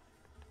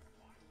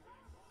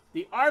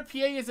 The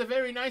RPA is a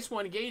very nice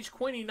one. Gage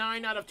Quinney,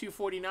 9 out of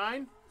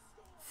 249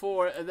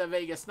 for the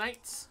Vegas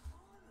Knights.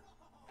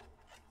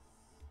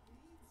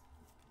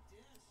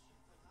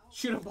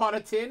 Should have bought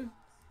a tin.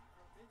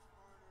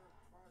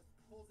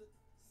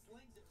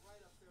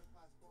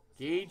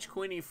 Gage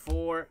Quinney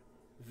for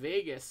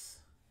Vegas.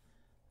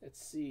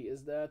 Let's see.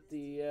 Is that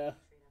the...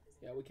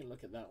 yeah, we can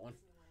look at that one.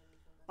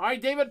 All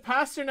right, David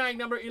Pastrnak,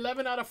 number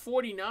 11 out of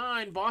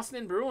 49.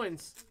 Boston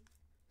Bruins.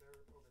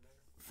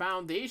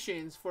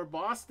 Foundations for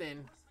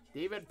Boston.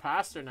 David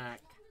Pastrnak.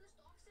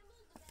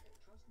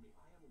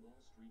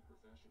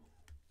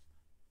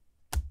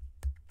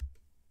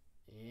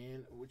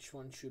 And which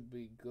one should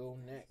we go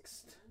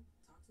next?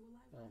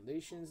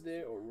 Foundations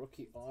there or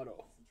rookie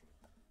auto?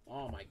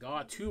 Oh my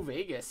God, 2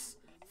 Vegas.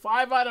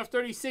 5 out of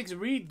 36,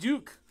 Reed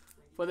Duke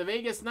for the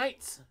Vegas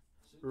Knights.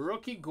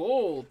 Rookie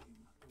gold.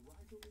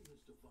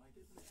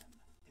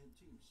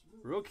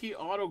 Rookie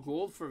auto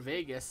gold for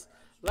Vegas.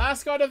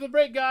 Last card of the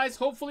break, guys.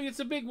 Hopefully it's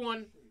a big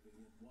one.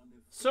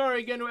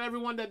 Sorry again to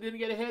everyone that didn't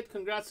get a hit.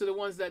 Congrats to the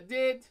ones that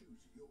did.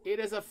 It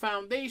is a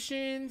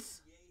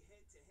Foundations.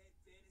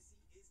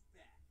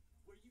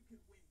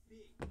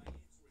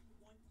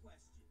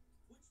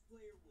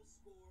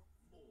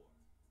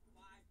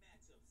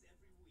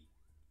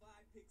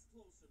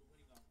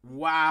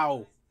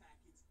 Wow.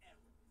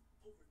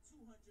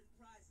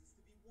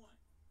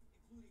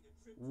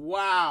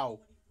 Wow.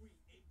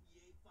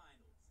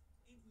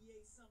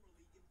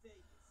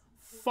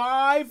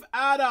 5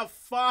 out of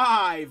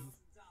 5.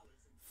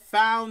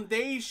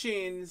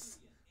 Foundations.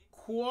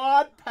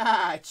 Quad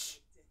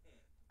patch.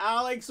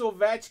 Alex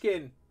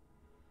Ovechkin.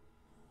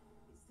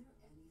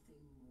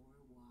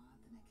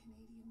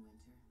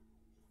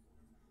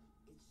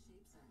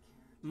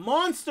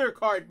 Monster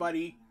card,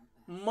 buddy.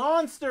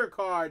 Monster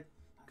card.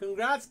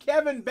 Congrats,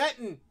 Kevin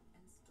Benton.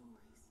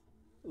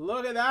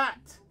 Look at that.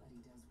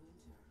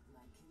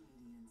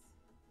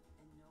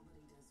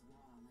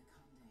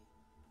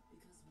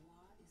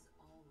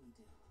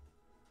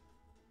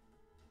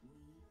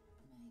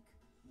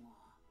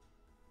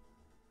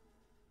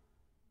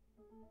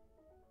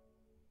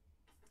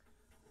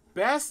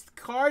 Best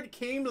card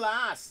came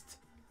last.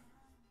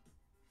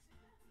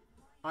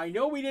 I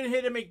know we didn't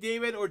hit a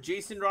McDavid or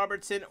Jason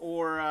Robertson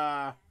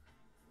or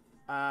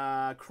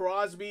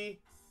Crosby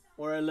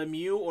or a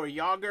Lemieux or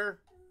Yager.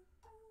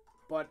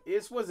 But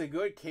this was a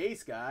good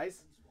case,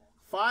 guys.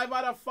 5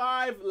 out of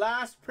 5,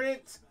 last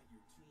print.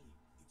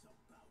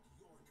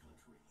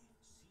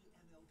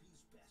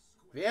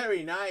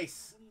 Very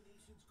nice.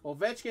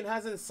 Ovechkin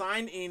hasn't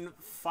signed in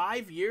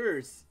 5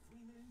 years.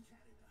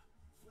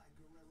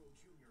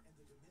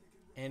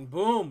 And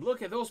boom,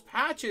 look at those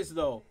patches,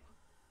 though.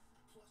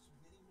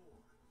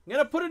 I'm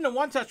going to put it in a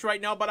one-touch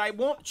right now, but I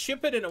won't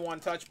ship it in a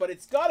one-touch, but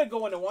it's got to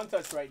go in a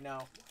one-touch right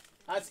now.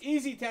 That's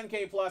easy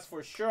 10K plus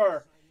for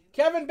sure.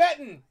 Kevin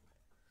Betton,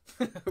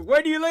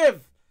 where do you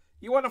live?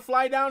 You want to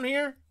fly down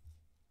here?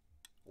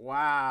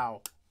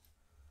 Wow.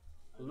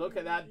 Look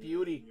at that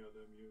beauty.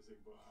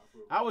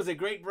 That was a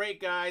great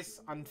break,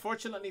 guys.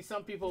 Unfortunately,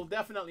 some people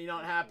definitely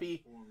not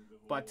happy,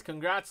 but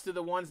congrats to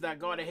the ones that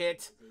got a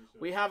hit.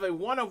 We have a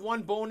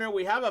 1-of-1 Boner.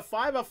 We have a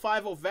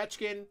 5-of-5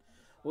 Ovechkin.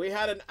 We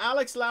had an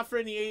Alex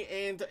Lafreniere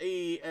and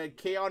a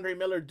K'Andre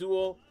Miller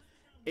duel.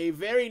 A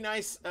very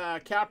nice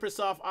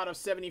Kaprizov out of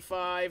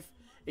 75.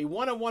 A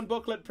 1-of-1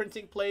 booklet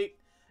printing plate.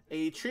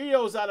 A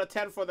trios out of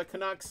 10 for the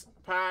Canucks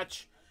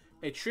patch.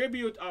 A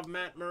tribute of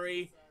Matt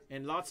Murray.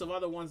 And lots of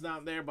other ones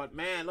down there. But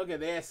man, look at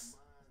this.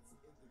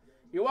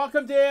 You're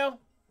welcome, Dale.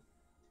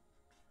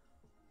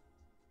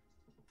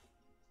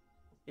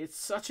 It's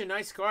such a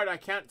nice card. I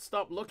can't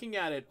stop looking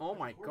at it. Oh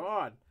my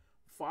god.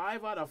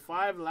 5 out of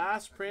 5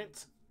 last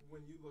print.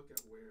 When you look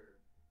at where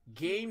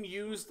game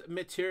used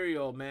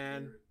material,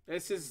 man.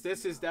 This is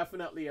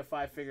definitely a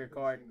 5-figure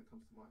card.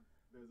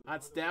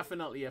 That's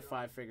definitely a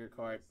 5-figure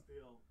card.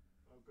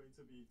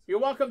 You're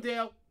welcome,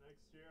 Dale.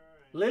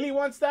 Lily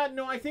wants that?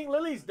 No, I think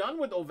Lily's done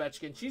with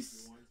Ovechkin.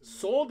 She's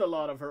sold a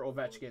lot of her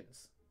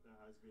Ovechkins.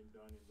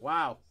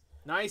 Wow.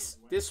 Nice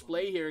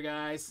display here,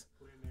 guys.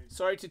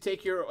 Sorry to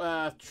take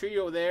your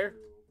trio there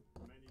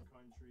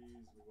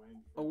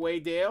away,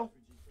 Dale.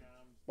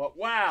 But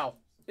wow.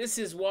 This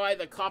is why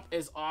the cup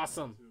is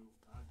awesome.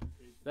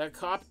 The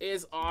cup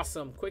is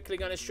awesome. Quickly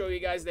going to show you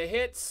guys the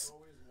hits.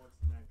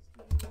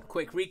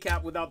 Quick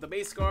recap without the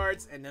base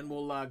cards. And then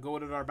we'll go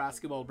to our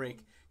basketball break.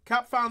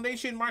 Cup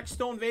Foundation, Mark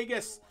Stone,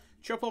 Vegas.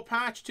 Triple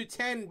patch to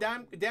 10.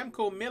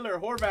 Demko, Miller,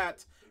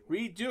 Horvat.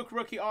 Reed Duke,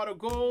 rookie auto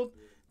gold.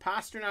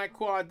 Pasternak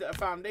Quad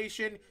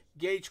Foundation.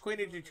 Gage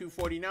Quinney to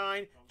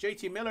 249.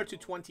 JT Miller to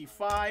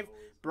 25.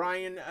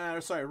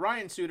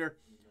 Ryan Suter,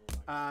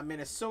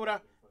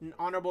 Minnesota.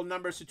 Honorable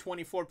numbers to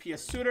 24.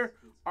 P.S. Suter.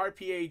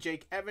 RPA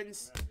Jake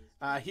Evans.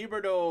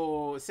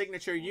 Huberto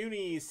Signature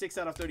Uni 6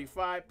 out of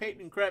 35.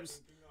 Peyton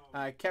Krebs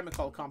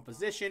Chemical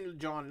Composition.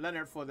 John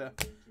Leonard for the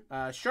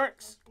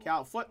Sharks.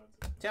 Cal Foot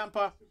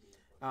Tampa.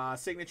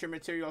 Signature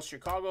Materials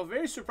Chicago.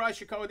 Very surprised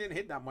Chicago didn't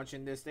hit that much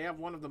in this. They have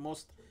one of the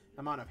most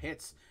amount of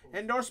hits.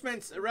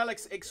 Endorsements,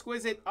 Relics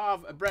Exquisite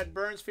of Brett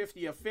Burns,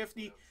 50 of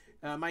 50.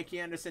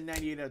 Mikey Anderson,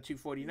 98 out of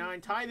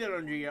 249. Ty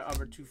Dellandrea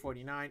over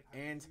 249.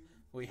 And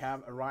we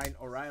have Ryan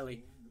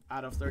O'Reilly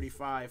out of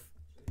 35.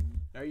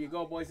 There you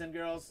go, boys and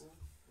girls.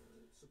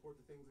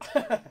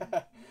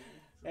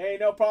 Hey,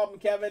 no problem,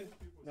 Kevin.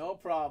 No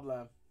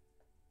problem.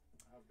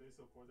 Have they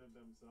supported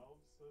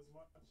themselves as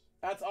much?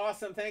 That's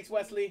awesome. Thanks,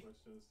 Wesley.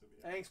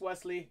 Thanks,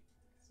 Wesley.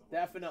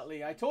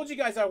 Definitely. I told you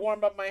guys I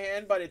warmed up my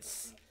hand, but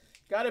it's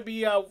got to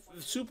be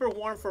super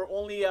warm for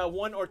only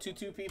 1 or 2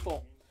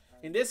 people.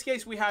 In this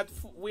case, I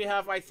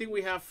think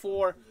we have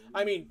 4.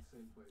 I mean,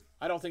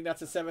 I don't think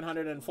that's a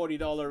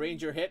 $740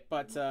 Ranger hit,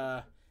 but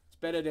it's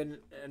better than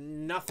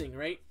nothing,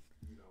 right?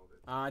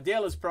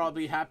 Dale is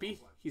probably happy.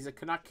 He's a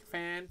Canuck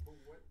fan.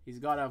 He's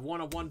got a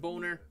 1-of-1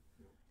 Boner.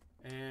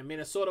 And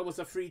Minnesota was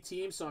a free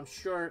team, so I'm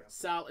sure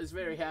Sal is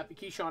very happy.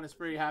 Keyshawn is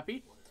very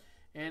happy.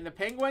 And the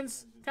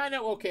Penguins, kind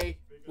of okay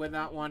with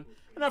that one.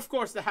 And, of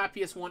course, the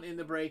happiest one in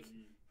the break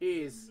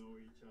is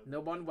no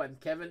one but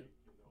Kevin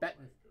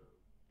Betton.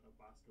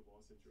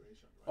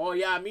 Oh,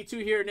 yeah, me too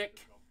here,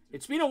 Nick.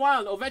 It's been a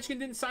while. Ovechkin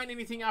didn't sign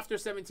anything after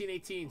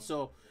 17-18.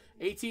 So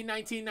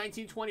 18-19,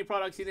 19-20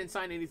 products, he didn't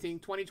sign anything.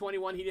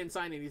 20-21, he didn't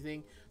sign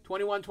anything.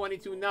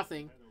 21-22,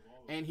 nothing.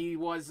 And he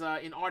was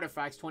in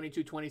Artifacts,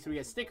 22-23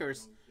 as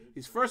stickers.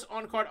 His first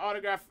on-card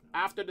autograph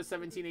after the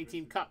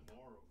 17-18 Cup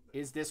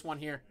is this one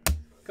here.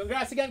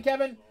 Congrats again,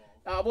 Kevin.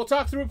 We'll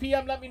talk through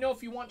PM. Let me know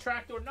if you want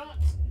tracked or not.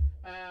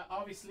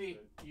 Obviously,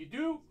 you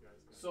do.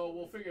 So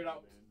we'll figure it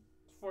out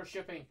for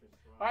shipping.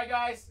 All right,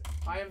 guys.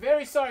 I am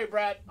very sorry,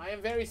 Brad. I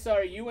am very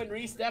sorry. You and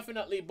Reese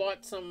definitely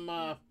bought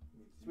some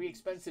 3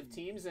 expensive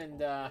teams. And,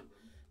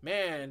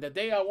 man, the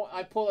day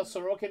I pull a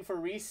Sorokin for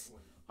Reese,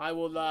 I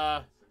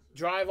will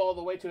drive all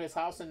the way to his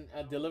house and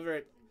deliver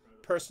it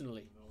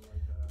personally.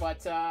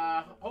 But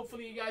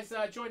hopefully you guys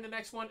join the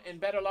next one and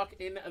better luck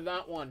in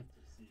that one.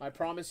 I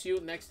promise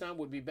you next time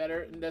would be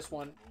better in this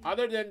one.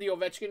 Other than the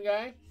Ovechkin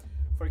guy,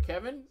 for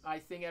Kevin, I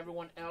think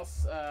everyone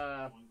else,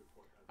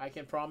 I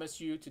can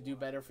promise you to do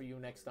better for you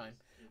next time.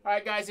 All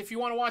right, guys, if you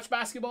want to watch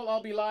basketball,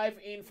 I'll be live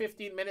in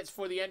 15 minutes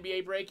for the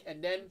NBA break.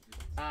 And then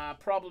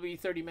probably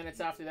 30 minutes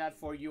after that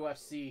for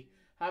UFC.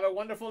 Have a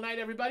wonderful night,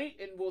 everybody.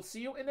 And we'll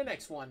see you in the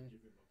next one.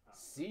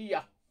 See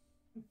ya.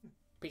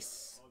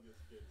 Peace. August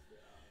kids,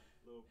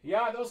 little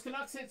Yeah, those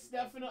Canucks hits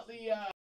definitely